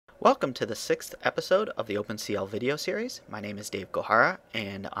Welcome to the 6th episode of the OpenCL video series. My name is Dave Gohara,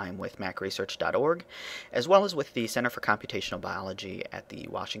 and I'm with macresearch.org, as well as with the Center for Computational Biology at the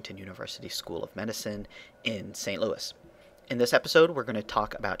Washington University School of Medicine in St. Louis. In this episode, we're going to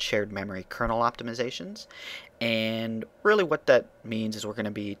talk about shared memory kernel optimizations, and really what that means is we're going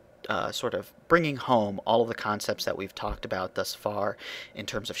to be sort of bringing home all of the concepts that we've talked about thus far in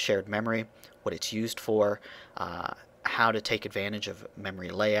terms of shared memory, what it's used for, how to take advantage of memory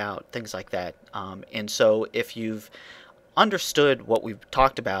layout, things like that. And so if you've understood what we've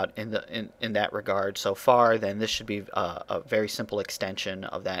talked about in that regard so far, then this should be a very simple extension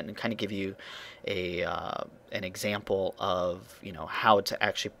of that and kind of give you an example of how it's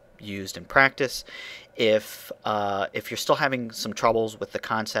actually used in practice. If you're still having some troubles with the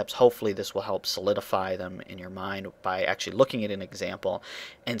concepts, hopefully this will help solidify them in your mind by actually looking at an example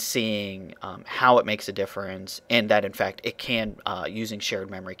and seeing how it makes a difference, and that in fact it can, using shared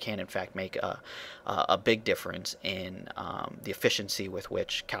memory can in fact make a big difference in the efficiency with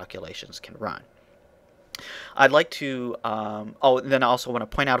which calculations can run. I'd like to, then I also want to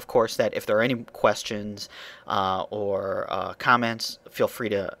point out, of course, that if there are any questions or comments, feel free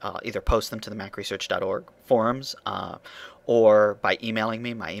to either post them to the macresearch.org forums or by emailing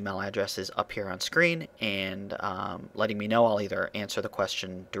me. My email address is up here on screen, and letting me know. I'll either answer the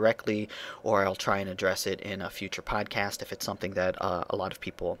question directly or I'll try and address it in a future podcast if it's something that a lot of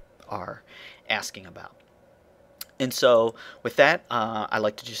people are asking about. And so with that, I'd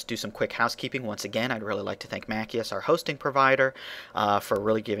like to just do some quick housekeeping. Once again, I'd really like to thank Macias, our hosting provider, for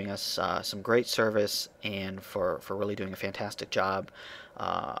really giving us some great service and for really doing a fantastic job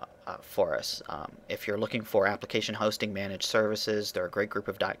for us. If you're looking for application hosting managed services, they're a great group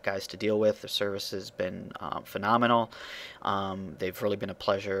of guys to deal with. The service has been phenomenal. They've really been a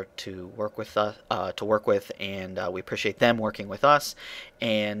pleasure to work with, and we appreciate them working with us,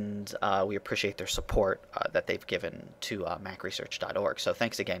 and we appreciate their support that they've given to macresearch.org. So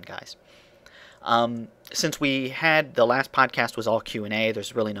thanks again, guys. Since we had the last podcast was all Q&A,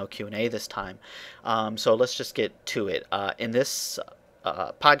 there's really no Q&A this time. So let's just get to it. In this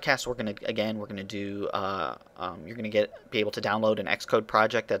podcast, we're going to do, you're going to be able to download an Xcode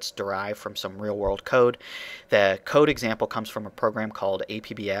project that's derived from some real-world code. The code example comes from a program called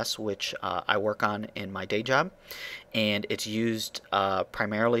APBS, which I work on in my day job, and it's used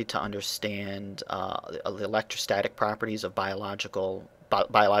primarily to understand the electrostatic properties of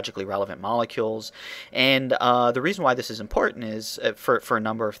biologically relevant molecules. And the reason why this is important is for a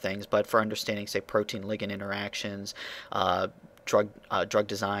number of things, but for understanding, say, protein-ligand interactions, drug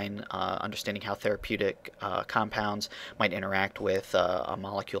design, understanding how therapeutic compounds might interact with a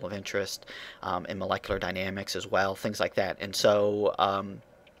molecule of interest, and molecular dynamics as well, things like that. And so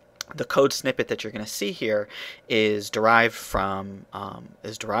the code snippet that you're going to see here is derived from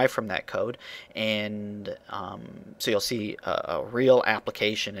that code, and so you'll see a real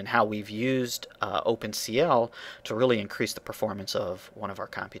application in how we've used OpenCL to really increase the performance of one of our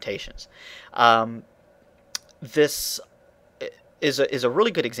computations. This is a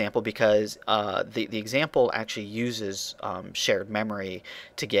really good example because the example actually uses shared memory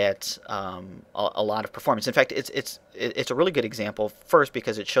to get a lot of performance. In fact, it's a really good example first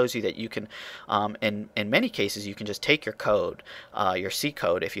because it shows you that you can, in many cases, you can just take your code, your C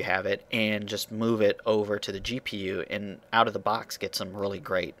code if you have it, and just move it over to the GPU and out of the box get some really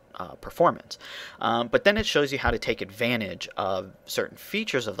great performance. But then it shows you how to take advantage of certain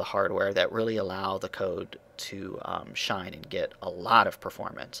features of the hardware that really allow the code to shine and get a lot of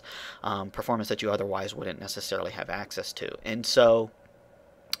performance, performance that you otherwise wouldn't necessarily have access to. And so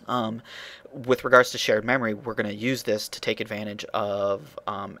with regards to shared memory, we're going to use this to take advantage of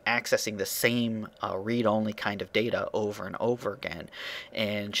accessing the same read-only kind of data over and over again,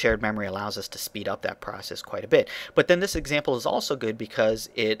 and shared memory allows us to speed up that process quite a bit. But then this example is also good because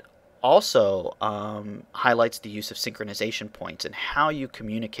it also highlights the use of synchronization points and how you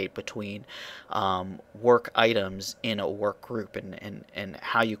communicate between work items in a work group, and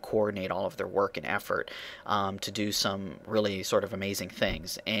how you coordinate all of their work and effort to do some really sort of amazing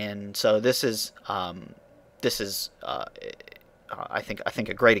things. And so this is I think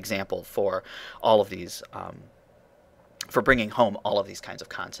a great example for all of these, for bringing home all of these kinds of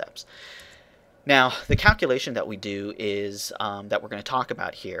concepts. Now, the calculation that we do is that we're going to talk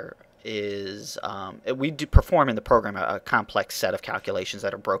about here is we do perform in the program a complex set of calculations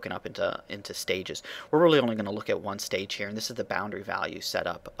that are broken up into stages. We're really only going to look at one stage here, and this is the boundary value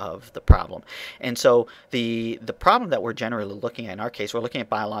setup of the problem. And so the problem that we're generally looking at, in our case, we're looking at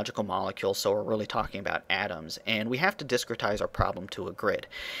biological molecules, so we're really talking about atoms, and we have to discretize our problem to a grid.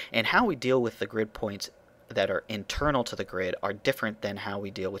 And how we deal with the grid points that are internal to the grid are different than how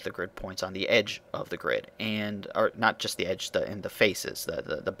we deal with the grid points on the edge of the grid, and or not just the edge, in the faces,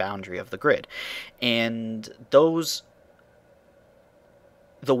 the boundary of the grid. And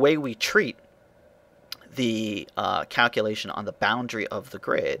the way we treat the calculation on the boundary of the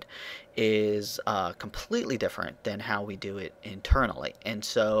grid is completely different than how we do it internally. And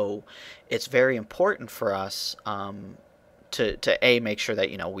so it's very important for us to make sure that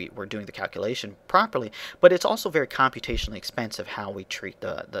we're doing the calculation properly, but it's also very computationally expensive how we treat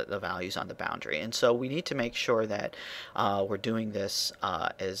the values on the boundary. And so we need to make sure that we're doing this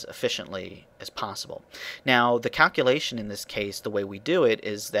as efficiently as possible. Now, the calculation in this case, the way we do it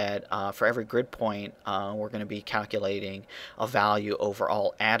is that for every grid point, we're going to be calculating a value over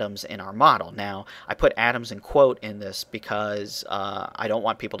all atoms in our model. Now, I put atoms in quote in this because I don't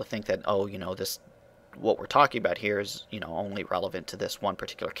want people to think that, oh, what we're talking about here is only relevant to this one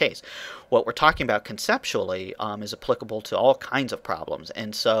particular case. What we're talking about conceptually is applicable to all kinds of problems.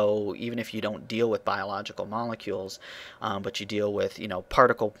 And so even if you don't deal with biological molecules, but you deal with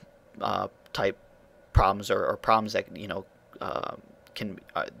particle type problems, or problems that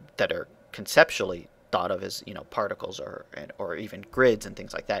that are conceptually thought of as particles or even grids and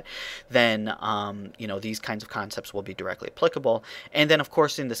things like that, then these kinds of concepts will be directly applicable. And then of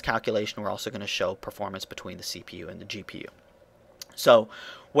course in this calculation we're also going to show performance between the CPU and the GPU. So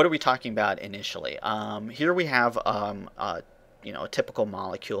what are we talking about initially? Here we have a typical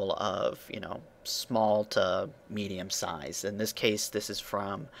molecule of small to medium size. In this case, this is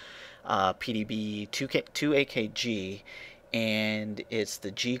from PDB 2AKG, and it's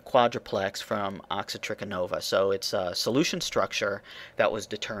the G quadruplex from oxytrichonova. So it's a solution structure that was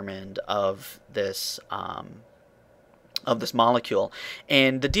determined of this molecule,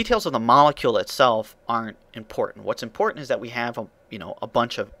 and the details of the molecule itself aren't important. What's important is that we have a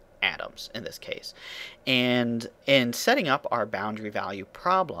bunch of atoms in this case, and in setting up our boundary value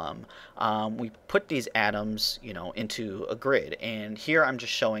problem, we put these atoms into a grid, and here I'm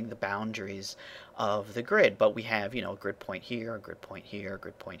just showing the boundaries of the grid, but we have a grid point here, a grid point here, a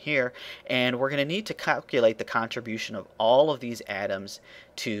grid point here, and we're going to need to calculate the contribution of all of these atoms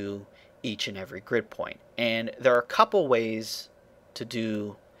to each and every grid point. And there are a couple ways to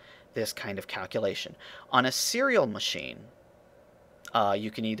do this kind of calculation. On a serial machine,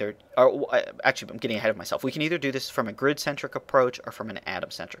 you can either, actually I'm getting ahead of myself, we can either do this from a grid-centric approach or from an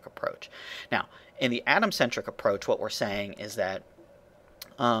atom-centric approach. Now, in the atom-centric approach, what we're saying is that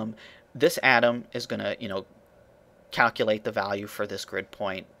this atom is going to calculate the value for this grid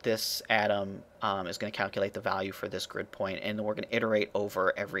point. This atom is going to calculate the value for this grid point, and then we're going to iterate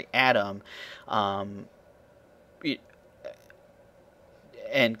over every atom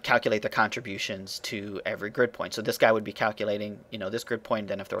and calculate the contributions to every grid point. So this guy would be calculating, this grid point,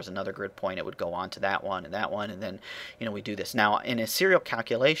 then if there was another grid point, it would go on to that one, and then, we do this. Now, in a serial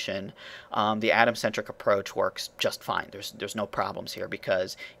calculation, the atom-centric approach works just fine. There's no problems here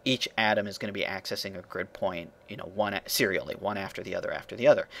because each atom is going to be accessing a grid point, serially, one after the other after the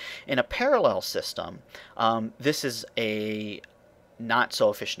other. In a parallel system, this is a not so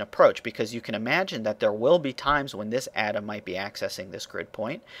efficient approach, because you can imagine that there will be times when this atom might be accessing this grid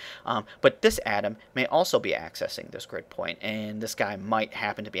point, but this atom may also be accessing this grid point, and this guy might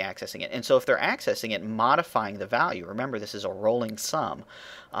happen to be accessing it. And so if they're accessing it, modifying the value, remember this is a rolling sum,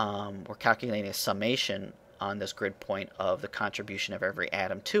 we're calculating a summation on this grid point of the contribution of every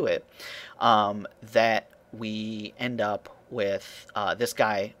atom to it, that we end up with this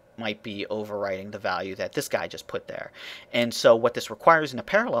guy might be overwriting the value that this guy just put there. And so what this requires in a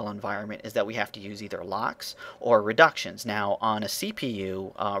parallel environment is that we have to use either locks or reductions. Now, on a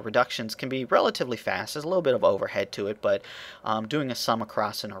CPU, reductions can be relatively fast. There's a little bit of overhead to it, but doing a sum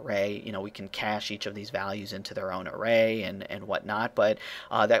across an array, we can cache each of these values into their own array and whatnot, but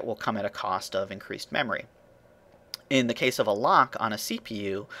that will come at a cost of increased memory. In the case of a lock on a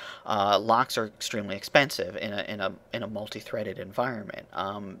CPU, locks are extremely expensive in a multi-threaded environment.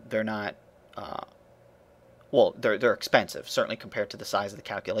 They're not well, they're expensive, certainly compared to the size of the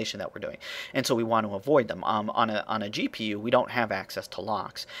calculation that we're doing, and so we want to avoid them. On a GPU, we don't have access to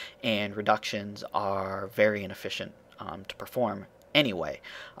locks, and reductions are very inefficient to perform anyway.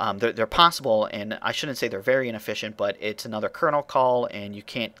 They're possible, and I shouldn't say they're very inefficient, but it's another kernel call, and you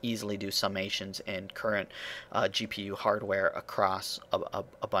can't easily do summations in current GPU hardware across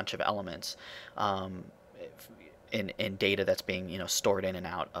a bunch of elements in data that's being stored in and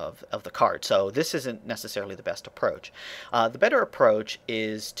out of the card. So this isn't necessarily the best approach. The better approach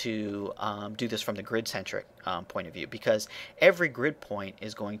is to do this from the grid-centric point of view, because every grid point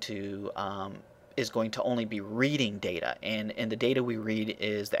is going to is going to only be reading data, and the data we read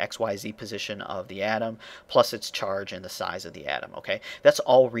is the XYZ position of the atom plus its charge and the size of the atom. Okay, that's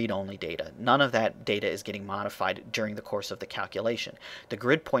all read-only data. None of that data is getting modified during the course of the calculation. The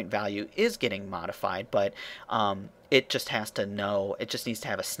grid point value is getting modified, but it just has to know, it just needs to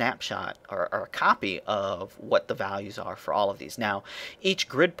have a snapshot or a copy of what the values are for all of these. Now, each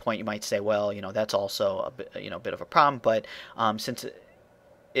grid point, you might say, well, that's also a bit, bit of a problem, but since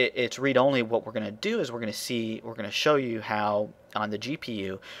it's read-only, what we're going to do is we're going to show you how on the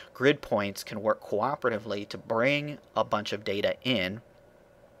GPU grid points can work cooperatively to bring a bunch of data in,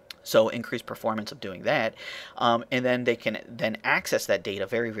 so increased performance of doing that, and then they can then access that data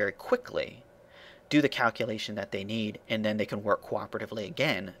very, very quickly, do the calculation that they need, and then they can work cooperatively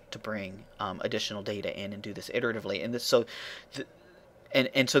again to bring additional data in and do this iteratively. And this so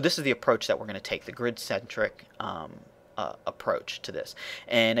this is the approach that we're going to take, the grid-centric approach to this.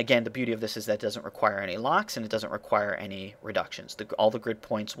 And again, the beauty of this is that it doesn't require any locks and it doesn't require any reductions. All the grid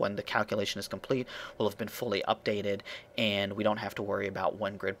points, when the calculation is complete, will have been fully updated, and we don't have to worry about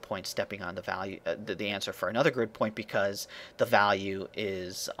one grid point stepping on the value, the answer for another grid point, because the value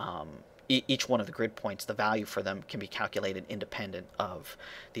is each one of the grid points, the value for them can be calculated independent of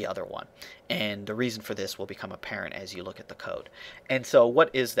the other one. And the reason for this will become apparent as you look at the code. And so what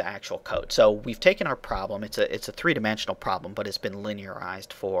is the actual code? So we've taken our problem, it's a three-dimensional problem, but it's been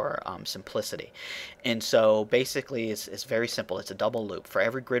linearized for simplicity. And so basically it's very simple. It's a double loop. For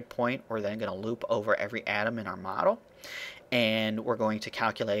every grid point, we're then going to loop over every atom in our model, and we're going to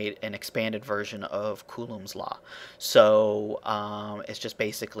calculate an expanded version of Coulomb's law. So it's just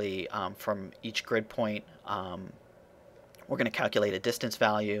basically from each grid point, we're going to calculate a distance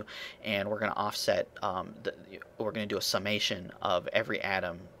value, and we're going to offset, we're going to do a summation of every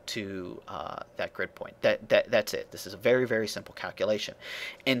atom to that grid point. That's it. This is a very, very simple calculation.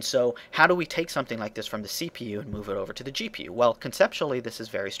 And so how do we take something like this from the CPU and move it over to the GPU? Well, conceptually, this is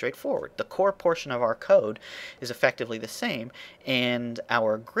very straightforward. The core portion of our code is effectively the same, and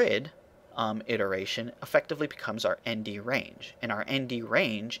our grid iteration effectively becomes our ND range, and our ND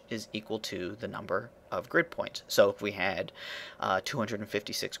range is equal to the number of grid points. So if we had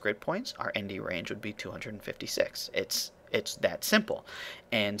 256 grid points, our ND range would be 256. It's that simple.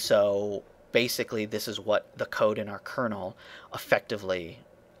 And so basically this is what the code in our kernel effectively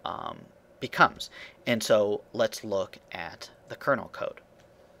becomes. And so let's look at the kernel code.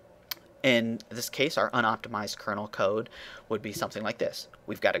 In this case, our unoptimized kernel code would be something like this.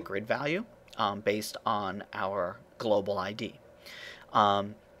 We've got a grid value based on our global ID.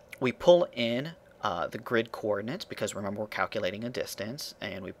 We pull in the grid coordinates, because remember, we're calculating a distance,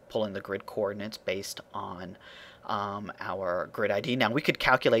 and we pull in the grid coordinates based on our grid ID. Now, we could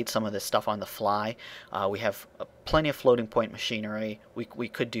calculate some of this stuff on the fly. We have plenty of floating point machinery. We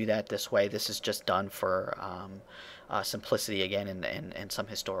could do that this way. This is just done for simplicity again, and some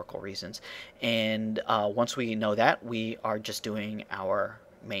historical reasons. And once we know that, we are just doing our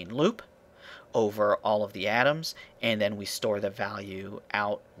main loop over all of the atoms, and then we store the value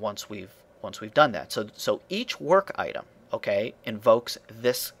out once we've done that. So each work item, okay, invokes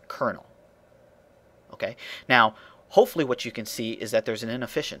this kernel. Okay. Now, hopefully, what you can see is that there's an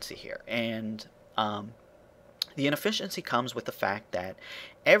inefficiency here, and the inefficiency comes with the fact that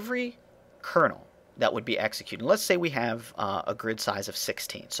every kernel that would be executed, let's say we have a grid size of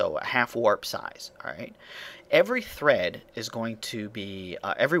 16, so a half warp size, all right? Every thread is going to be,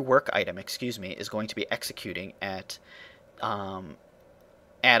 every work item, excuse me, is going to be executing at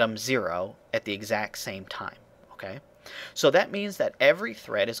atom 0 at the exact same time, okay? So that means that every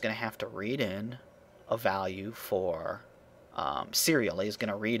thread is going to have to read in a value for, serially is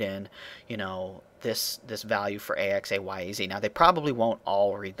going to read in, this value for AX, AY, AZ. Now, they probably won't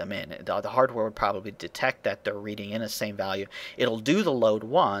all read them in. The hardware would probably detect that they're reading in the same value. It'll do the load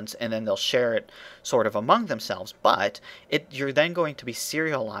once, and then they'll share it sort of among themselves. But you're then going to be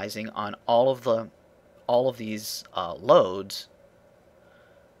serializing on all of these loads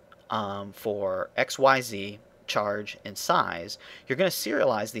for X, Y, Z, charge, and size. You're going to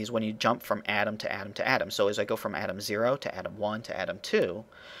serialize these when you jump from atom to atom to atom. So as I go from atom 0 to atom 1 to atom 2,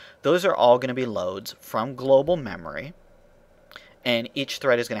 those are all going to be loads from global memory, and each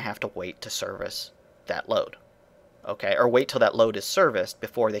thread is going to have to wait to service that load, okay, or wait till that load is serviced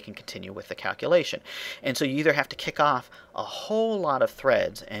before they can continue with the calculation. And so you either have to kick off a whole lot of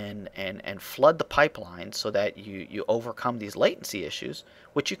threads and flood the pipeline so that you overcome these latency issues,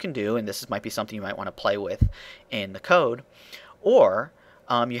 which you can do, and this might be something you might want to play with in the code, or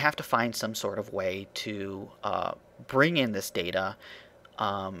you have to find some sort of way to bring in this data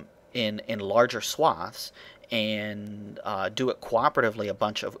in larger swaths and do it cooperatively,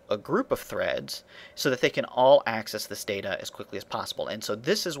 a group of threads, so that they can all access this data as quickly as possible. And so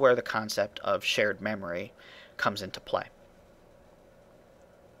this is where the concept of shared memory comes into play.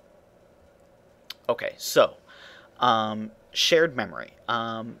 Okay, so shared memory.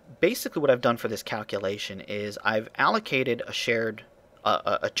 Basically what I've done for this calculation is I've allocated a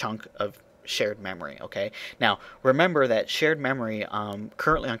chunk of shared memory. Okay, now remember that shared memory,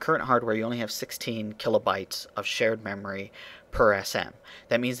 currently on current hardware, you only have 16 kilobytes of shared memory per SM.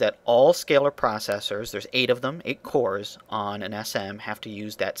 That means that all scalar processors, there's 8 of them, 8 cores on an SM, have to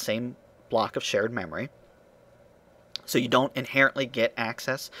use that same block of shared memory. So you don't inherently get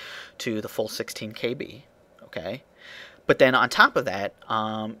access to the full 16 KB. Okay, but then on top of that,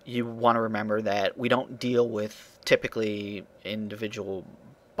 you want to remember that we don't deal with typically individual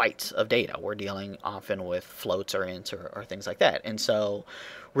bytes of data. We're dealing often with floats or ints or things like that. And so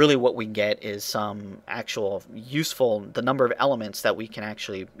really what we get is some actual useful, the number of elements that we can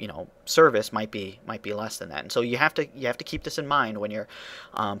actually, service might be less than that. And so you have to keep this in mind when you're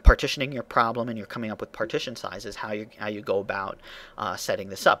partitioning your problem and you're coming up with partition sizes, how you go about setting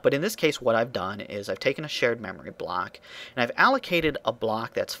this up. But in this case, what I've done is I've taken a shared memory block and I've allocated a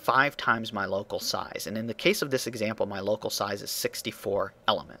block that's 5 times my local size. And in the case of this example, my local size is 64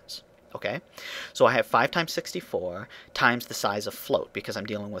 elements. Okay, so I have 5 times 64 times the size of float, because I'm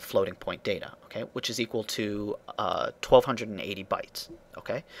dealing with floating point data, okay, which is equal to 1280 bytes.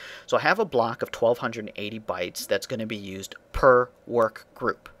 Okay, so I have a block of 1280 bytes that's going to be used per work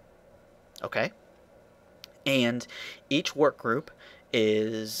group. Okay, and each work group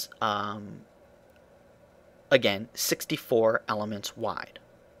is again 64 elements wide.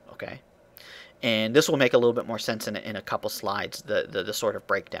 Okay, and this will make a little bit more sense in a couple slides, the sort of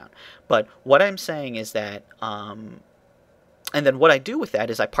breakdown. But what I'm saying is that, and then what I do with that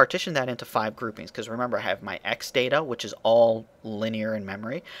is I partition that into 5 groupings, because remember, I have my X data, which is all linear in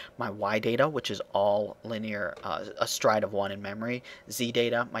memory, my Y data, which is all linear, a stride of 1 in memory, Z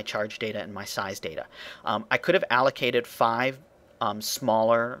data, my charge data, and my size data. I could have allocated 5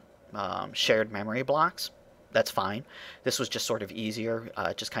 smaller shared memory blocks. That's fine. This was just sort of easier.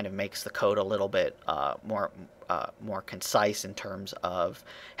 It just kind of makes the code a little bit more concise in terms of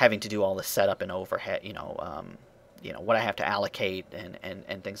having to do all the setup and overhead, what I have to allocate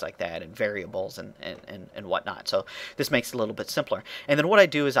and things like that, and variables and whatnot. So this makes it a little bit simpler. And then what I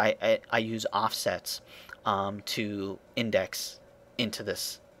do is I use offsets to index into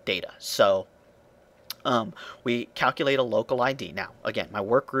this data. So we calculate a local ID. Now, again, my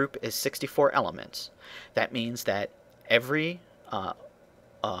work group is 64 elements. That means that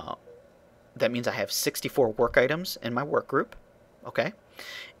that means I have 64 work items in my work group. Okay,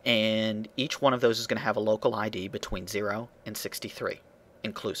 and each one of those is going to have a local ID between 0 and 63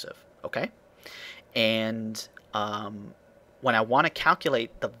 inclusive. Okay, and when I want to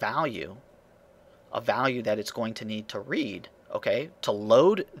calculate the value, a value that it's going to need to read, okay, to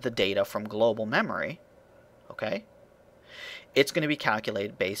load the data from global memory, okay, it's going to be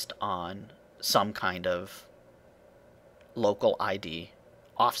calculated based on some kind of local ID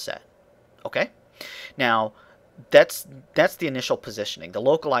offset. Okay, now that's the initial positioning. The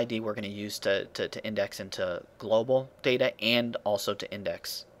local ID we're going to use to index into global data, and also to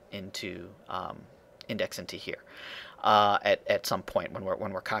index into here at some point when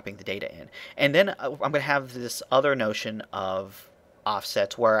we're copying the data in. And then I'm going to have this other notion of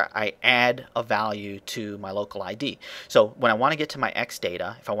offsets where I add a value to my local ID. So when I want to get to my X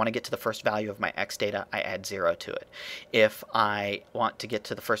data, if I want to get to the first value of my X data, I add 0 to it. If I want to get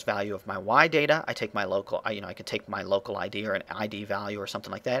to the first value of my Y data, I take my local, I could take my local ID or an ID value or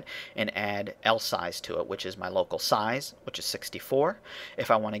something like that and add L size to it, which is my local size, which is 64. If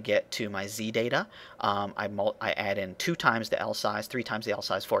I want to get to my Z data, I add in 2 times the L size, 3 times the L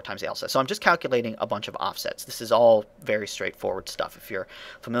size, 4 times the L size. So I'm just calculating a bunch of offsets. This is all very straightforward stuff. If you're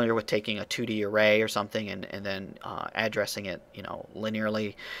familiar with taking a 2D array or something and then addressing it,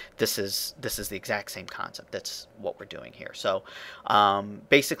 linearly, this is the exact same concept. That's what we're doing here. So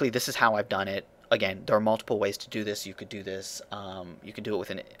basically, this is how I've done it. Again, there are multiple ways to do this. You could do this. You can do it with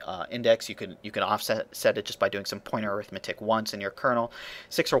an index. You can offset it just by doing some pointer arithmetic once in your kernel.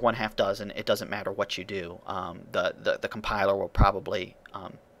 6 or 1/2 dozen. It doesn't matter what you do. The compiler will probably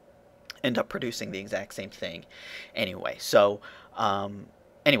end up producing the exact same thing anyway. So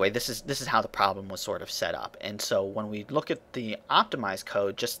anyway, this is how the problem was sort of set up. And so when we look at the optimized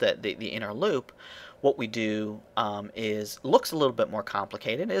code, just the inner loop, what we do looks a little bit more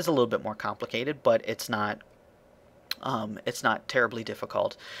complicated. It is a little bit more complicated, but it's not It's not terribly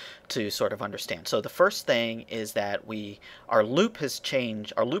difficult to sort of understand. So the first thing is that our loop has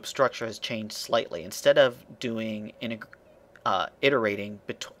changed, our loop structure has changed slightly. Instead of doing iterating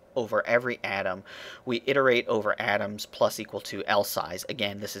over every atom, we iterate over atoms plus equal to L size.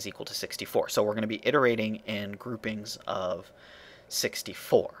 Again, this is equal to 64. So we're going to be iterating in groupings of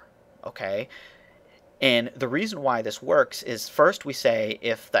 64. Okay? And the reason why this works is, first we say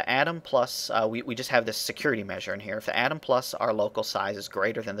if the atom plus, we just have this security measure in here, if the atom plus our local size is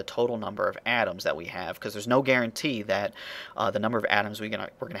greater than the total number of atoms that we have, because there's no guarantee that the number of atoms we're going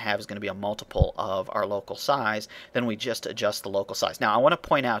to have is going to be a multiple of our local size, then we just adjust the local size. Now I want to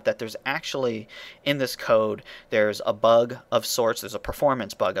point out that there's actually, in this code, there's a bug of sorts, there's a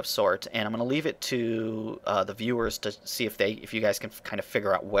performance bug of sorts, and I'm going to leave it to the viewers to see if you guys can kind of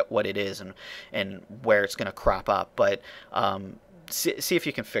figure out what it is and where it's going to crop up, but see if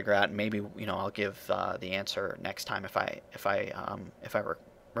you can figure out. Maybe I'll give the answer next time if I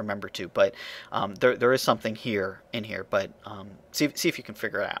remember to. But there is something in here, but see if you can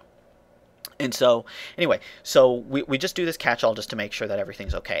figure it out. And so anyway, so we just do this catch-all just to make sure that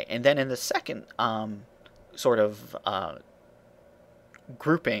everything's okay. And then in the second sort of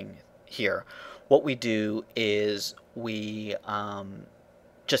grouping here, what we do is we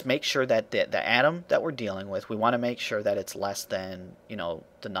just make sure that the atom that we're dealing with, we want to make sure that it's less than,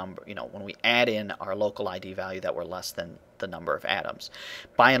 the number, when we add in our local ID value, that we're less than the number of atoms.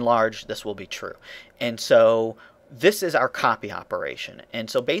 By and large, this will be true. And so this is our copy operation. And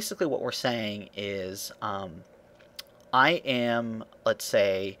so basically what we're saying is I am, let's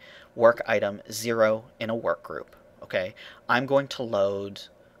say, work item 0 in a work group. Okay, I'm going to load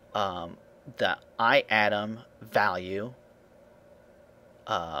the iAtom value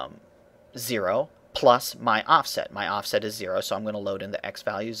 0 plus my offset. My offset is 0, so I'm going to load in the x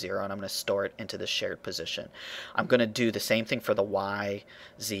value 0, and I'm going to store it into the shared position. I'm going to do the same thing for the y,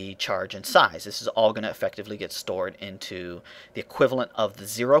 z, charge, and size. This is all going to effectively get stored into the equivalent of the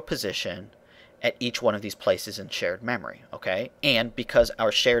 0 position at each one of these places in shared memory. Okay, and because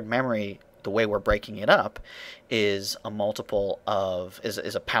our shared memory, the way we're breaking it up, is a multiple of,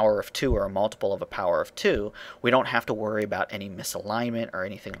 is a power of 2 or a multiple of a power of 2, we don't have to worry about any misalignment or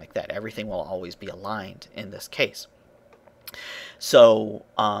anything like that. Everything will always be aligned in this case. So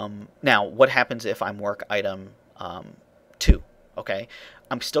now what happens if I'm work item 2? Okay,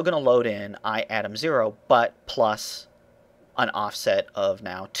 I'm still going to load in iAtom 0, but plus an offset of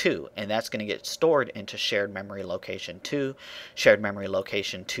now 2, and that's going to get stored into shared memory location 2, shared memory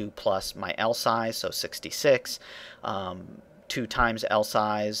location 2 plus my L size, so 66, 2 times L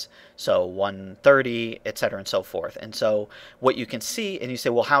size, so 130, etc., and so forth. And so what you can see, and you say,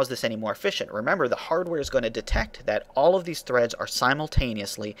 well, how is this any more efficient? Remember, the hardware is going to detect that all of these threads are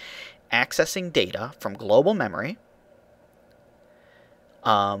simultaneously accessing data from global memory,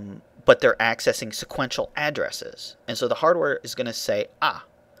 but they're accessing sequential addresses. And so the hardware is going to say,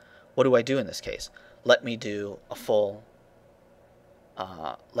 what do I do in this case? Let me do a full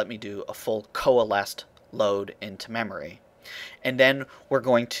coalesced load into memory. And then we're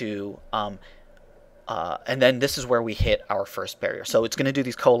going to, and then this is where we hit our first barrier. So it's going to do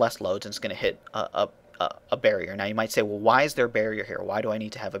these coalesced loads, and it's going to hit a barrier. Now you might say, well, why is there a barrier here? Why do I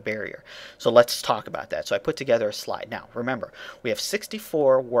need to have a barrier? So let's talk about that. So I put together a slide. Now remember, we have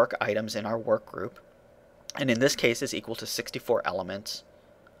 64 work items in our work group, and in this case it's equal to 64 elements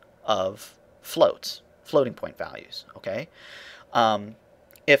of floating point values. Okay,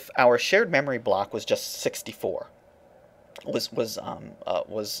 if our shared memory block was just 64, was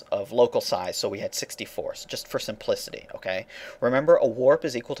of local size, so we had 64, so just for simplicity. Okay, remember, a warp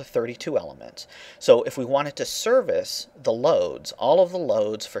is equal to 32 elements. So if we wanted to service the loads, all of the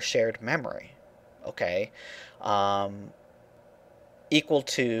loads for shared memory, okay, equal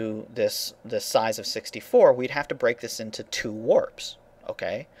to this size of 64, we'd have to break this into 2 warps.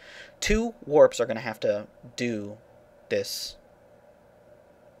 Okay, 2 warps are going to have to do this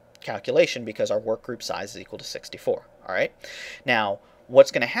calculation because our work group size is equal to 64. All right. Now, what's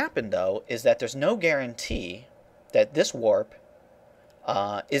going to happen, though, is that there's no guarantee that this warp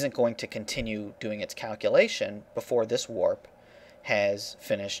isn't going to continue doing its calculation before this warp has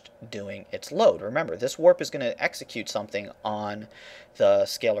finished doing its load. Remember, this warp is going to execute something on the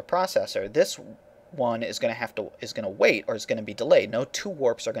scalar processor. This one is going to wait, or is going to be delayed. No 2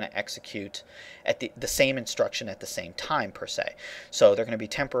 warps are going to execute at the same instruction at the same time, per se. So they're going to be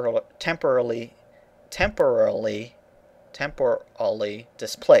temporarily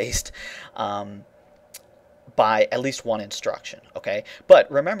displaced by at least one instruction, okay?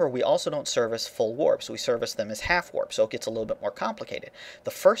 But remember, we also don't service full warps. We service them as half warp, so it gets a little bit more complicated.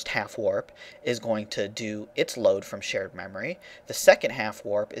 The first half warp is going to do its load from shared memory. The second half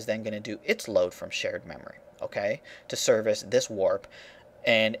warp is then going to do its load from shared memory, okay, to service this warp,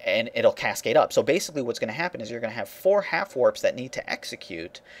 and it'll cascade up. So basically what's going to happen is you're going to have 4 half warps that need to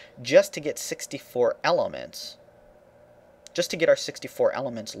execute just to get 64 elements, just to get our 64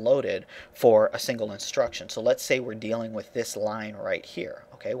 elements loaded for a single instruction. So let's say we're dealing with this line right here.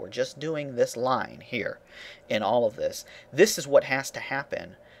 Okay, we're just doing this line here in all of this. This is what has to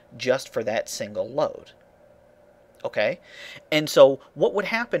happen just for that single load. Okay, and so what would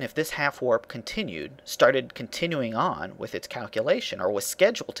happen if this half warp started continuing on with its calculation, or was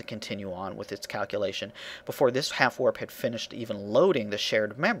scheduled to continue on with its calculation before this half warp had finished even loading the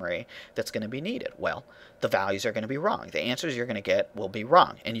shared memory that's going to be needed? Well, the values are going to be wrong. The answers you're going to get will be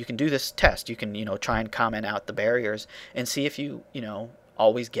wrong. And you can do this test. You can, try and comment out the barriers and see if you,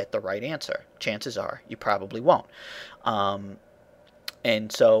 always get the right answer. Chances are you probably won't.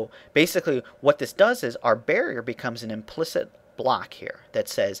 And so basically what this does is our barrier becomes an implicit block here that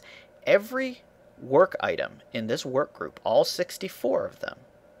says every work item in this work group, all 64 of them,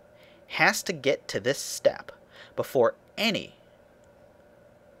 has to get to this step before any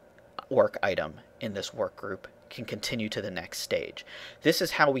work item in this work group can continue to the next stage. This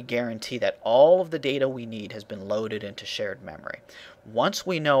is how we guarantee that all of the data we need has been loaded into shared memory. Once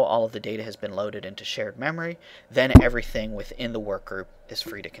we know all of the data has been loaded into shared memory, then everything within the work group is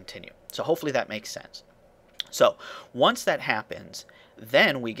free to continue. So hopefully that makes sense. So once that happens,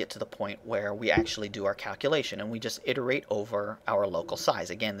 then we get to the point where we actually do our calculation and we just iterate over our local size.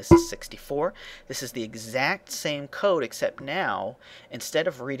 Again, this is 64. This is the exact same code, except now, instead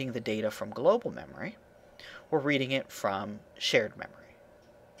of reading the data from global memory, we're reading it from shared memory.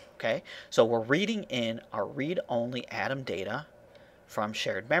 Okay, so we're reading in our read-only atom data from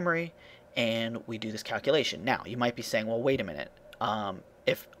shared memory, and we do this calculation. Now, you might be saying, well, wait a minute.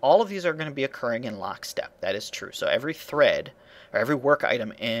 If all of these are going to be occurring in lockstep, that is true. So every thread, or every work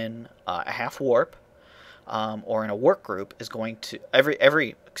item in a half warp, or in a work group is going to,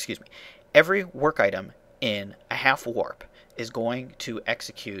 every work item in a half warp is going to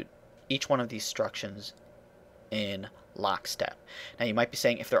execute each one of these instructions in lockstep. Now you might be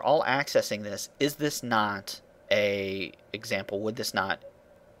saying, if they're all accessing this, is this not a example? Would this not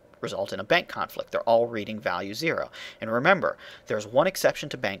result in a bank conflict? They're all reading value 0. And remember, there's one exception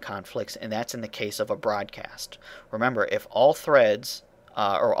to bank conflicts, and that's in the case of a broadcast. Remember, if all threads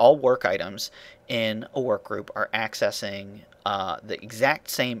or all work items in a work group are accessing the exact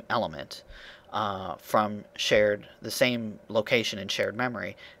same element from the same location in shared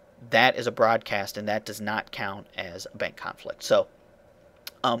memory, that is a broadcast, and that does not count as a bank conflict. So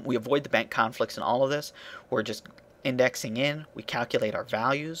we avoid the bank conflicts in all of this. We're just indexing in, we calculate our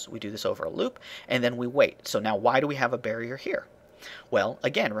values, we do this over a loop, and then we wait. So now why do we have a barrier here? Well,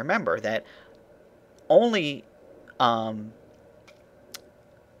 again, remember that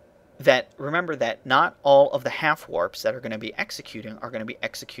not all of the half warps that are going to be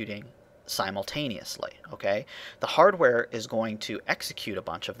executing simultaneously. Okay, the hardware is going to execute a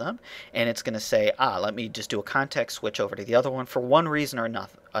bunch of them, and it's going to say, let me just do a context switch over to the other one for one reason or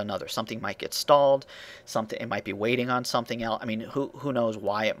another. Something might get stalled, it might be waiting on something else. I mean, who knows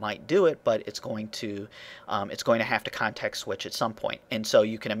why it might do it, but it's going to have to context switch at some point. And so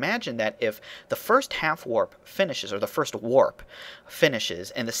you can imagine that if the first half warp finishes, or the first warp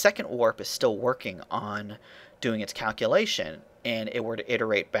finishes, and the second warp is still working on doing its calculation, and it were to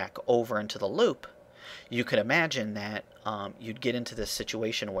iterate back over into the loop, you could imagine that you'd get into this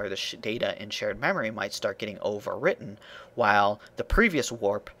situation where the data in shared memory might start getting overwritten while the previous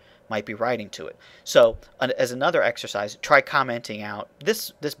warp might be writing to it. So as another exercise, try commenting out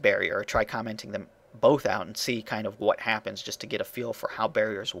this barrier, or try commenting them both out and see kind of what happens, just to get a feel for how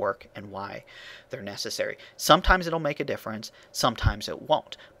barriers work and why they're necessary. Sometimes it'll make a difference, sometimes it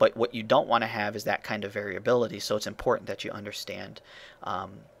won't. But what you don't want to have is that kind of variability, so it's important that you understand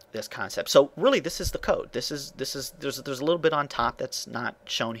this concept. So really, this is the code. There's a little bit on top that's not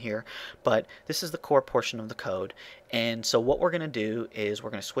shown here, but this is the core portion of the code. And so what we're going to do is we're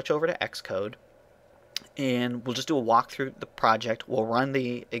going to switch over to Xcode, and we'll just do a walk through the project. We'll run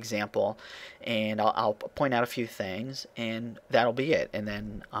the example, and I'll point out a few things, and that'll be it. And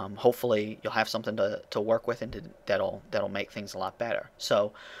then hopefully you'll have something to work with, and that'll make things a lot better.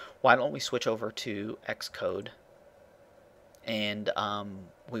 So why don't we switch over to Xcode, and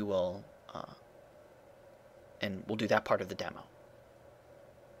we'll do that part of the demo.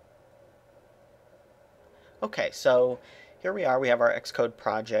 Okay, so here we are, we have our Xcode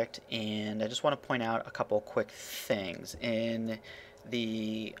project, and I just want to point out a couple quick things. In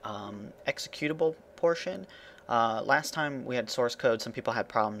the executable portion, last time we had source code, some people had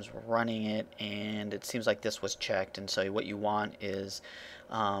problems running it, and it seems like this was checked, and so what you want is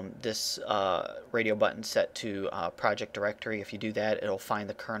this radio button set to project directory. If you do that, it'll find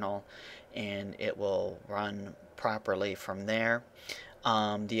the kernel, and it will run properly from there.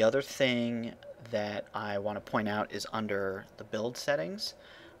 The other thing that I want to point out is under the build settings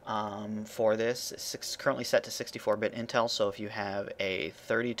for this. It's currently set to 64-bit Intel, so if you have a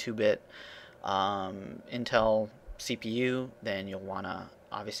 32-bit Intel CPU, then you'll want to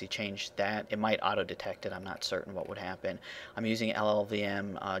obviously change that. It might auto-detect it. I'm not certain what would happen. I'm using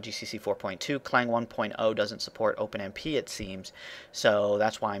LLVM GCC 4.2. Clang 1.0 doesn't support OpenMP, it seems, so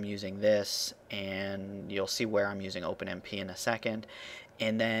that's why I'm using this, and you'll see where I'm using OpenMP in a second.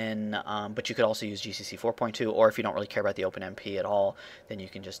 And then, but you could also use GCC 4.2, or if you don't really care about the OpenMP at all, then you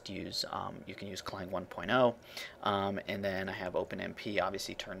can just use Clang 1.0. And then I have OpenMP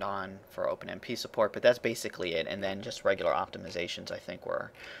obviously turned on for OpenMP support, but that's basically it. And then just regular optimizations, I think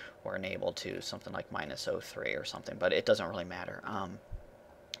were enabled to something like -03 or something, but it doesn't really matter.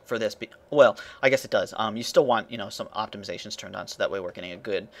 For this, well, I guess it does. You still want, some optimizations turned on, so that way we're getting a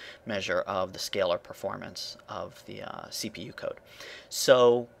good measure of the scalar performance of the CPU code.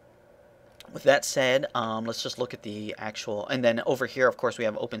 So with that said, let's just look at the actual, and then over here, of course, we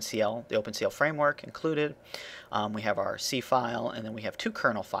have OpenCL, the OpenCL framework included. We have our C file, and then we have two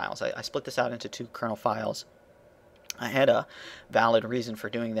kernel files. I split this out into two kernel files. I had a valid reason for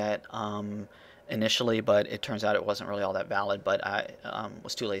doing that initially, but it turns out it wasn't really all that valid, but I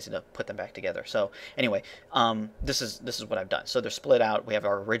was too lazy to put them back together. So anyway, this is what I've done. So they're split out. We have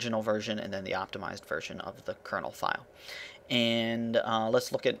our original version and then the optimized version of the kernel file. And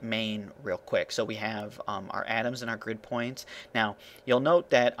let's look at main real quick. So we have our atoms and our grid points. Now, you'll note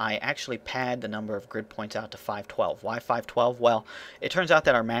that I actually pad the number of grid points out to 512. Why 512? Well, it turns out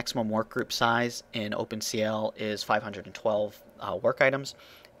that our maximum workgroup size in OpenCL is 512 work items.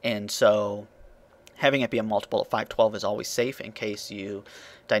 And so having it be a multiple of 512 is always safe in case you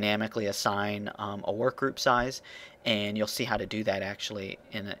dynamically assign a workgroup size, and you'll see how to do that actually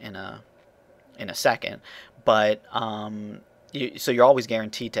in a second. But so you're always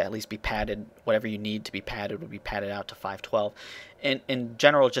guaranteed to at least be padded. Whatever you need to be padded would be padded out to 512. And in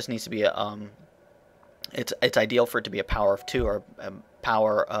general, it just needs to be a it's ideal for it to be a power of 2 or a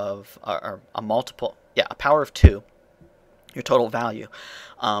power of or a multiple. Yeah, a power of 2. Your total value,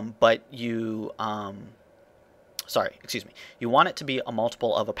 but you you want it to be a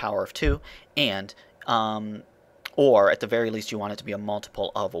multiple of a power of 2, and or at the very least you want it to be a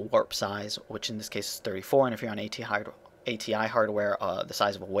multiple of a warp size, which in this case is 34, and if you're on ATI hardware, the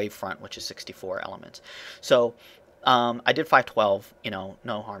size of a wavefront, which is 64 elements. So I did 512,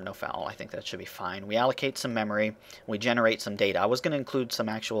 no harm, no foul. I think that should be fine. We allocate some memory, we generate some data. I was going to include some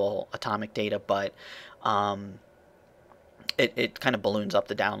actual atomic data, but it kind of balloons up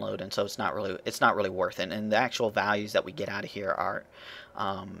the download, and so it's not really worth it. And the actual values that we get out of here are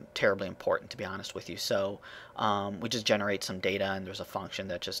terribly important, to be honest with you. So we just generate some data, and there's a function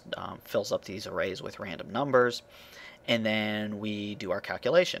that just fills up these arrays with random numbers, and then we do our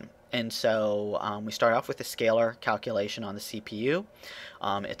calculation. And so we start off with the scalar calculation on the CPU.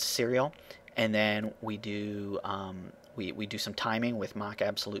 It's serial, and then we do we do some timing with mock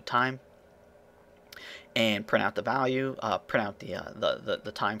absolute time, and print out the value, print out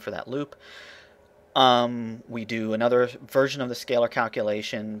the time for that loop. We do another version of the scalar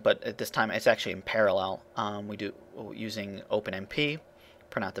calculation, but at this time it's actually in parallel. We do using OpenMP,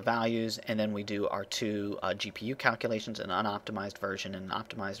 print out the values, and then we do our two GPU calculations, an unoptimized version and an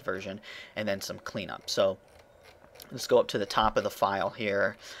optimized version, and then some cleanup. So let's go up to the top of the file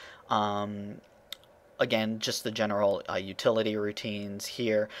here. Again, just the general utility routines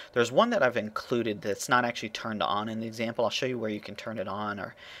here. There's one that I've included that's not actually turned on in the example. I'll show you where you can turn it on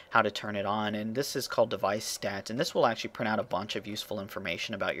or how to turn it on, and this is called device stats, and this will actually print out a bunch of useful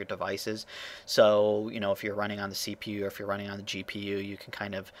information about your devices. So if you're running on the CPU or if you're running on the GPU, you can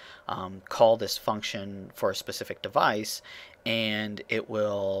kind of call this function for a specific device, and it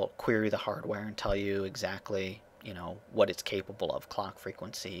will query the hardware and tell you exactly what it's capable of: clock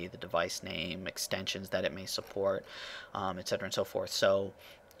frequency, the device name, extensions that it may support, etc. and so forth. So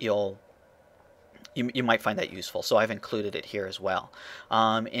you might find that useful. So I've included it here as well.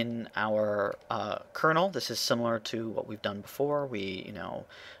 In our kernel, this is similar to what we've done before. We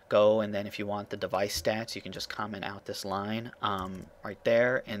go, and then if you want the device stats, you can just comment out this line right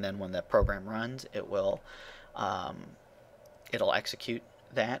there, and then when the program runs, it'll execute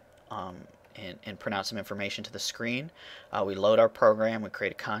that. and print out some information to the screen. We load our program, we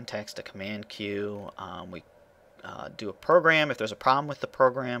create a context, a command queue, we do a program. If there's a problem with the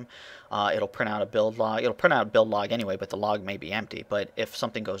program, it'll print out a build log. It'll print out a build log anyway, but the log may be empty. But if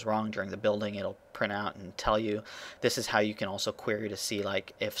something goes wrong during the building, it'll print out and tell you. This is how you can also query to see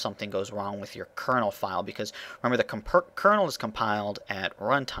like if something goes wrong with your kernel file, because remember the kernel is compiled at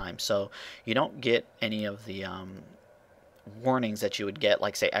runtime, so you don't get any of the warnings that you would get,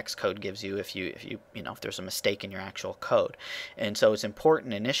 like say Xcode gives you if if there's a mistake in your actual code. And so it's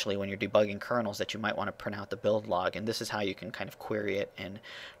important initially when you're debugging kernels that you might want to print out the build log, and this is how you can kind of query it and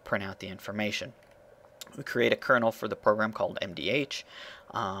print out the information. We create a kernel for the program called MDH,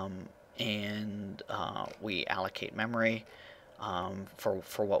 and we allocate memory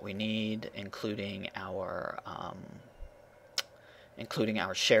for what we need, including our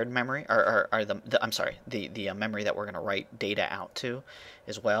shared memory, or the memory that we're going to write data out to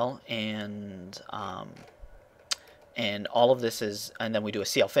as well, and all of this is, and then we do a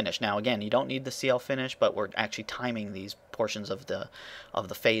CL finish. Now again, you don't need the CL finish, but we're actually timing these portions of the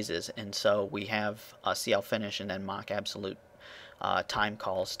phases, and so we have a CL finish and then mock absolute time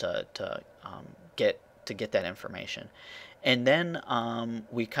calls to get that information. And then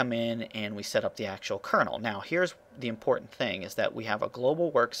we come in and we set up the actual kernel. Now here's the important thing, is that we have a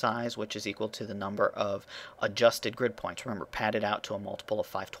global work size which is equal to the number of adjusted grid points. Remember, padded out to a multiple of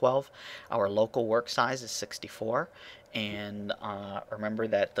 512. Our local work size is 64. And remember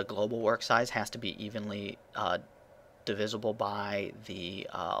that the global work size has to be evenly divisible by the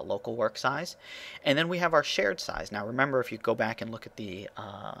local work size. And then we have our shared size. Now remember, if you go back and look at the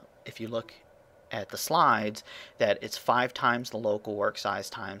at the slides, that it's 5 times the local work size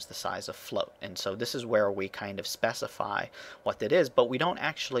times the size of float. And so this is where we kind of specify what that is, but we don't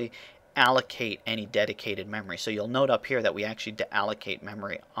actually allocate any dedicated memory. So you'll note up here that we actually allocate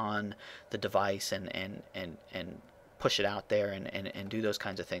memory on the device and push it out there and do those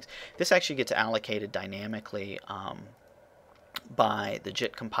kinds of things. This actually gets allocated dynamically by the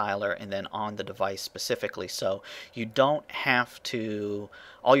JIT compiler and then on the device specifically. So you don't have to,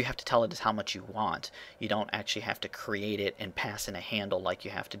 all you have to tell it is how much you want. You don't actually have to create it and pass in a handle like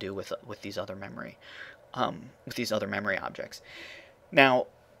you have to do with these other memory objects. Now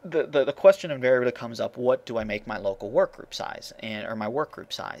the question invariably comes up, what do I make my local workgroup size, or my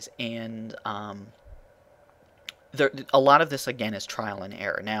workgroup size? And a lot of this again is trial and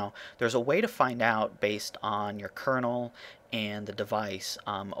error. Now there's a way to find out based on your kernel and the device.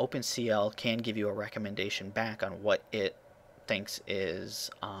 OpenCL can give you a recommendation back on what it thinks is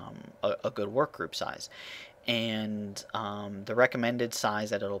a good workgroup size. And the recommended size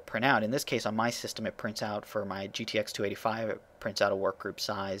that it'll print out, in this case on my system, it prints out for my GTX 285, it prints out a workgroup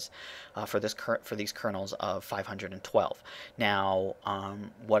size for these kernels of 512. Now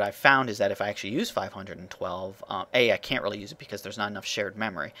what I've found is that if I actually use 512, I can't really use it because there's not enough shared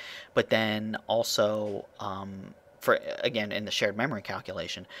memory, but then also again in the shared memory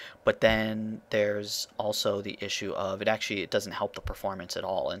calculation, but then there's also the issue of it doesn't help the performance at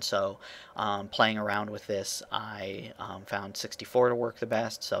all. And so playing around with this, I found 64 to work the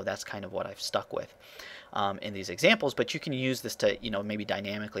best, so that's kind of what I've stuck with in these examples. But you can use this to maybe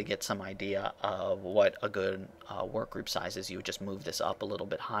dynamically get some idea of what a good workgroup size is. You would just move this up a little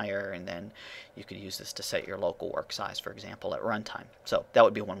bit higher, and then you could use this to set your local work size, for example, at runtime. So that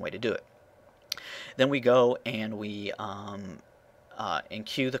would be one way to do it. Then we go and we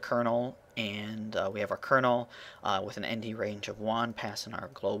enqueue the kernel, and we have our kernel with an ND range of 1, passing our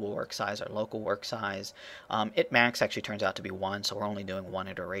global work size, our local work size. It max actually turns out to be 1, so we're only doing 1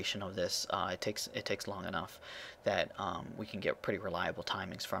 iteration of this. It takes long enough that we can get pretty reliable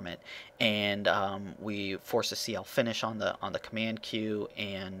timings from it. And we force a CL finish on the command queue,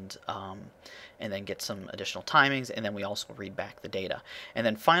 and then get some additional timings, and then we also read back the data. And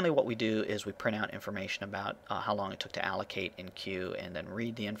then finally what we do is we print out information about how long it took to allocate in queue, and then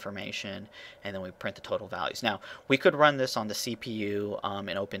read the information, and then we print the total values. Now we could run this on the CPU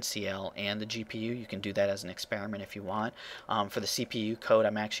in OpenCL and the GPU. You can do that as an experiment if you want. For the CPU code,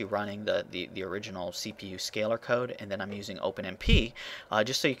 I'm actually running the original CPU scalar code, and then I'm using OpenMP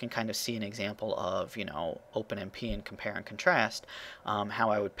just so you can kind of see an example of OpenMP and compare and contrast how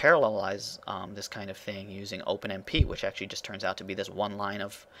I would parallelize this kind of thing using OpenMP, which actually just turns out to be this one line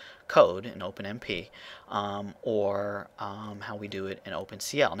of code in OpenMP, or how we do it in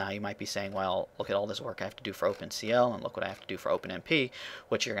OpenCL. Now you might be saying, well, look at all this work I have to do for OpenCL, and look what I have to do for OpenMP.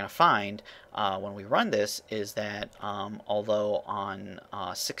 What you're going to find when we run this is that although on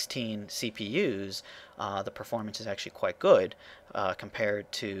 16 CPUs the performance is actually quite good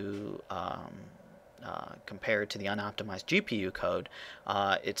compared to compared to the unoptimized GPU code,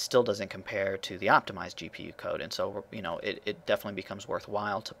 it still doesn't compare to the optimized GPU code. And so, it definitely becomes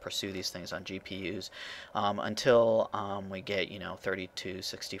worthwhile to pursue these things on GPUs until we get, 32,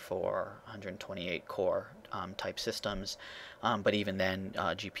 64, 128 core type systems. But even then,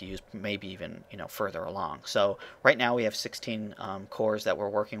 GPUs may be even, further along. So right now we have 16 cores that we're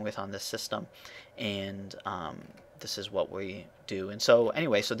working with on this system, and this is what we do. And so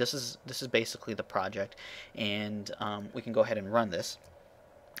anyway, so this is basically the project, and we can go ahead and run this.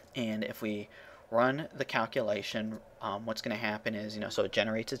 And if we run the calculation, what's going to happen is, so it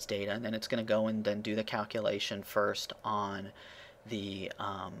generates its data, and then it's going to go and then do the calculation first on the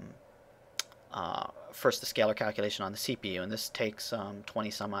first the scalar calculation on the CPU, and this takes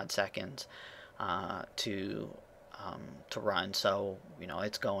 20 some odd seconds to run. So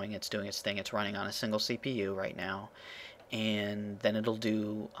it's going, it's doing its thing, it's running on a single CPU right now, and then it'll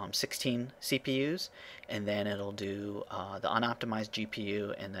do 16 CPUs, and then it'll do the unoptimized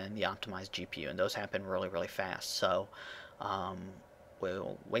GPU and then the optimized GPU, and those happen really, really fast. So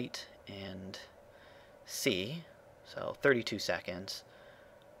we'll wait and see. So 32 seconds.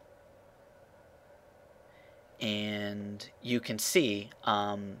 And you can see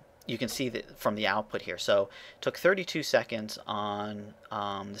that from the output here. So it took 32 seconds on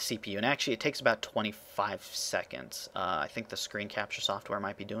the CPU, and actually it takes about 25 seconds. I think the screen capture software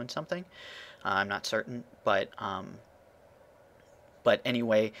might be doing something. I'm not certain, but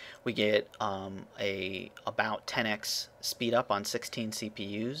anyway, we get about 10x speed up on 16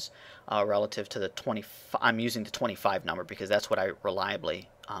 CPUs relative to the 25. I'm using the 25 number because that's what I reliably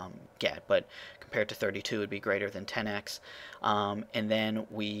get, but compared to 32 it would be greater than 10x. And then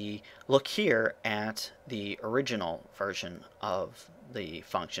we look here at the original version of the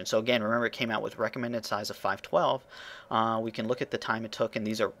function. So again, remember it came out with recommended size of 512. We can look at the time it took, and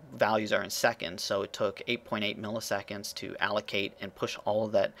these values are in seconds, so it took 8.8 milliseconds to allocate and push all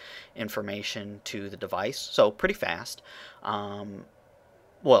of that information to the device. So pretty fast.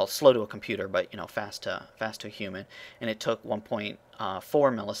 Well, slow to a computer, but fast to a human. And it took 1.4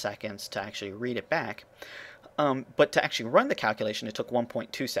 milliseconds to actually read it back. But to actually run the calculation, it took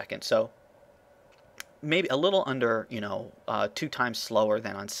 1.2 seconds. So maybe a little under 2 times slower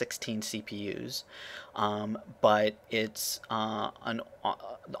than on 16 CPUs, but it's on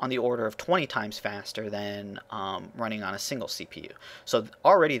the order of 20 times faster than running on a single CPU. So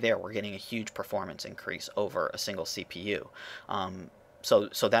already there we're getting a huge performance increase over a single CPU.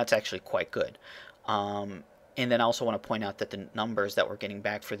 So that's actually quite good. And then I also want to point out that the numbers that we're getting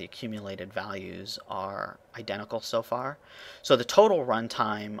back for the accumulated values are identical so far. So the total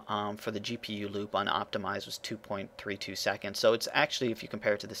runtime for the GPU loop on optimized was 2.32 seconds. So it's actually, if you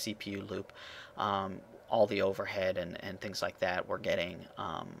compare it to the CPU loop, all the overhead and things like that, we're getting,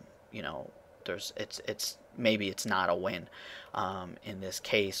 maybe it's not a win in this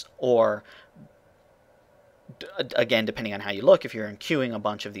case, or again, depending on how you look, if you're queuing a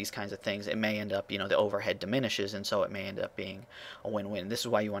bunch of these kinds of things, it may end up, the overhead diminishes, and so it may end up being a win-win. This is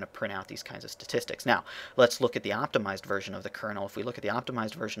why you want to print out these kinds of statistics. Now, let's look at the optimized version of the kernel. If we look at the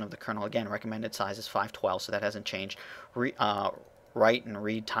optimized version of the kernel, again, recommended size is 512, so that hasn't changed. Write and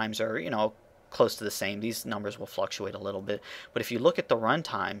read times are, close to the same. These numbers will fluctuate a little bit, but if you look at the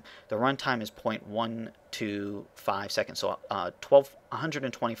runtime is 0.125 seconds, so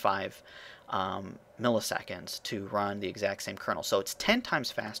 125 milliseconds to run the exact same kernel. So it's 10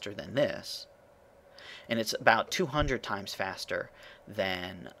 times faster than this, and it's about 200 times faster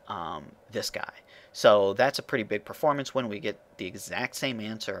than this guy. So that's a pretty big performance when we get the exact same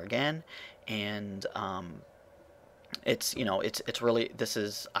answer again, and it's really, this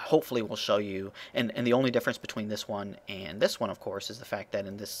is, hopefully will show you, and the only difference between this one and this one, of course, is the fact that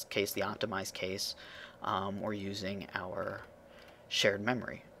in this case, the optimized case, we're using our shared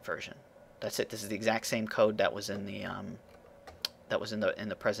memory version. That's it. This is the exact same code that was in the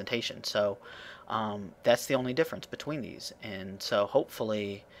presentation. So that's the only difference between these. And so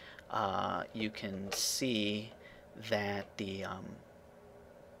hopefully you can see that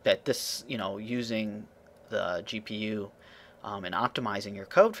that this, using the GPU and optimizing your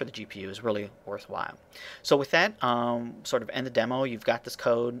code for the GPU is really worthwhile. So with that, sort of end the demo. You've got this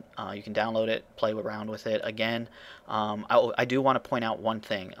code. You can download it, play around with it. Again, I do want to point out one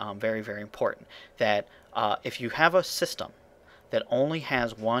thing, very, very important, that if you have a system that only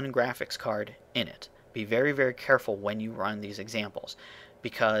has one graphics card in it, be very, very careful when you run these examples,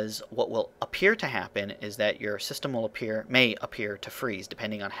 because what will appear to happen is that your system may appear to freeze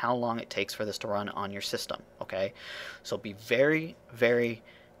depending on how long it takes for this to run on your system. Okay, so be very, very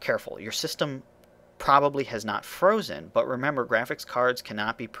careful. Your system probably has not frozen, but remember, graphics cards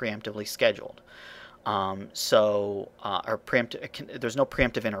cannot be preemptively scheduled. There's no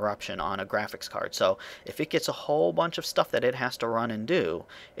preemptive interruption on a graphics card. So if it gets a whole bunch of stuff that it has to run and do,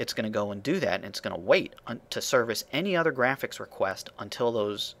 it's going to go and do that, and it's going to wait to service any other graphics request until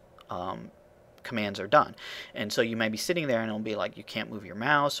those commands are done. And so you may be sitting there and it'll be like you can't move your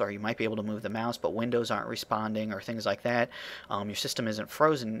mouse, or you might be able to move the mouse but windows aren't responding, or things like that. Your system isn't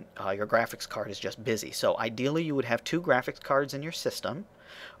frozen, your graphics card is just busy. So ideally you would have 2 graphics cards in your system,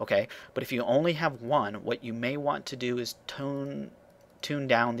 okay? But if you only have one, what you may want to do is tune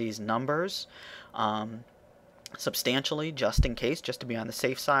down these numbers substantially, just in case, just to be on the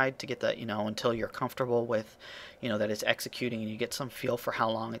safe side, to get the, until you're comfortable with, that it's executing and you get some feel for how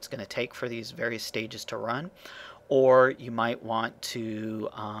long it's going to take for these various stages to run. Or you might want to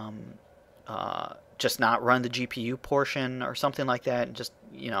just not run the GPU portion or something like that, and just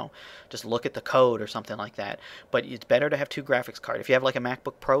just look at the code or something like that. But it's better to have 2 graphics cards. If you have like a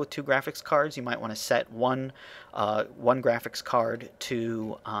MacBook Pro with 2 graphics cards, you might want to set one graphics card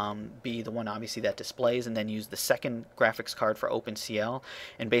to be the one obviously that displays, and then use the second graphics card for OpenCL.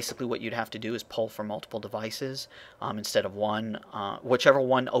 And basically what you'd have to do is pull from multiple devices instead of one, whichever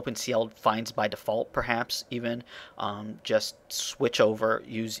one OpenCL finds by default, perhaps even just switch over,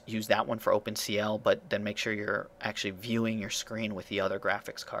 use that one for OpenCL, but then make sure you're actually viewing your screen with the other graphics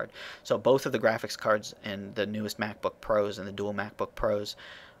card. So both of the graphics cards in the newest MacBook Pros and the dual MacBook Pros,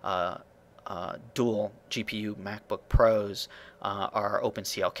 dual GPU MacBook Pros are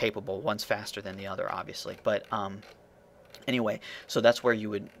OpenCL capable. One's faster than the other, obviously, but anyway, so that's where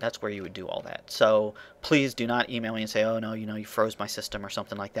you would do all that. So please do not email me and say, oh no, you froze my system or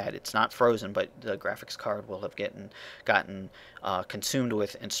something like that. It's not frozen, but the graphics card will have gotten consumed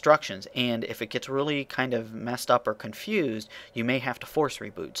with instructions. And if it gets really kind of messed up or confused, you may have to force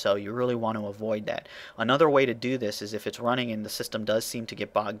reboot. So you really want to avoid that. Another way to do this is if it's running and the system does seem to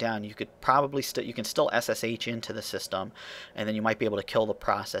get bogged down, you could probably you can still SSH into the system, and then you might be able to kill the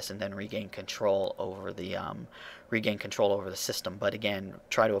process and then regain control over the system. But again,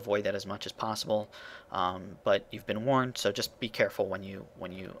 try to avoid that as much as possible. But you've been warned, so just be careful when you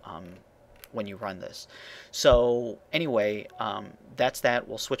run this. So anyway, that's that.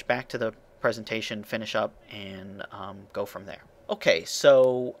 We'll switch back to the presentation, finish up, and go from there. Okay,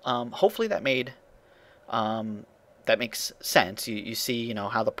 so hopefully that makes sense. You see,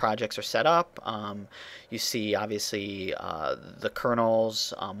 how the projects are set up. You see, obviously, the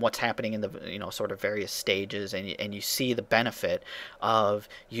kernels, what's happening in the sort of various stages, and you see the benefit of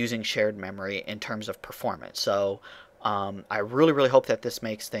using shared memory in terms of performance. So I really hope that this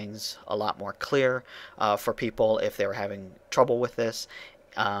makes things a lot more clear for people if they were having trouble with this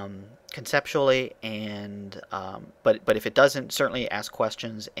conceptually, and but if it doesn't, certainly ask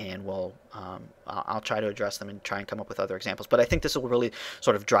questions, and I'll try to address them and try and come up with other examples. But I think this will really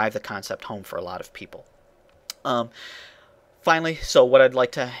sort of drive the concept home for a lot of people. Finally, so what I'd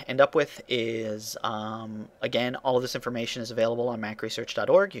like to end up with is, again, all of this information is available on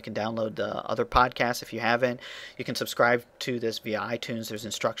macresearch.org. You can download the other podcasts if you haven't. You can subscribe to this via iTunes. There's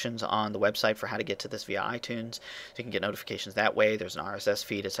instructions on the website for how to get to this via iTunes. So you can get notifications that way. There's an RSS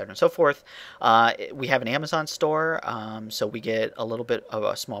feed, etc., and so forth. We have an Amazon store, so we get a little bit of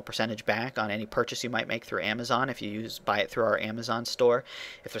a small percentage back on any purchase you might make through Amazon if you buy it through our Amazon store.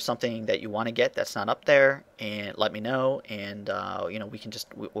 If there's something that you want to get that's not up there, and let me know, and we can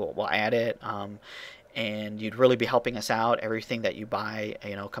we'll add it, and you'd really be helping us out. Everything that you buy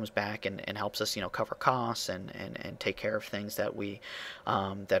comes back and helps us cover costs and take care of things that we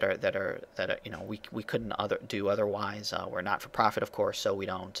we couldn't do otherwise. We're not for profit, of course, so we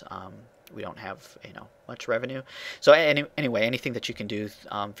don't have much revenue. So anyway, anything that you can do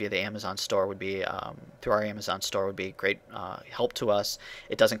via the Amazon store would be through our Amazon store would be a great help to us.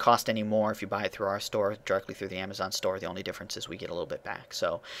 It doesn't cost any more if you buy it through our store directly through the Amazon store. The only difference is we get a little bit back.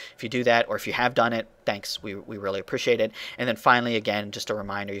 So if you do that, or if you have done it, thanks. We really appreciate it. And then finally, again, just a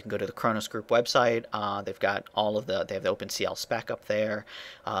reminder, you can go to the Kronos Group website. They've got they have the OpenCL spec up there.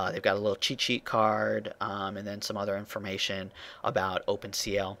 They've got a little cheat sheet card, and then some other information about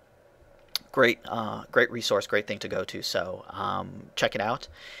OpenCL. Great resource, great thing to go to. So check it out.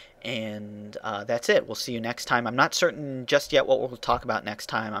 And that's it. We'll see you next time. I'm not certain just yet what we'll talk about next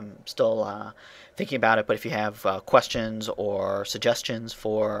time. I'm still thinking about it. But if you have questions or suggestions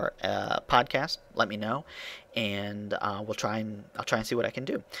for a podcast, let me know, and I'll try and see what I can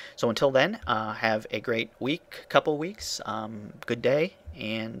do. So until then, have a great couple weeks, good day,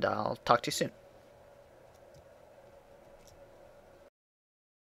 and I'll talk to you soon.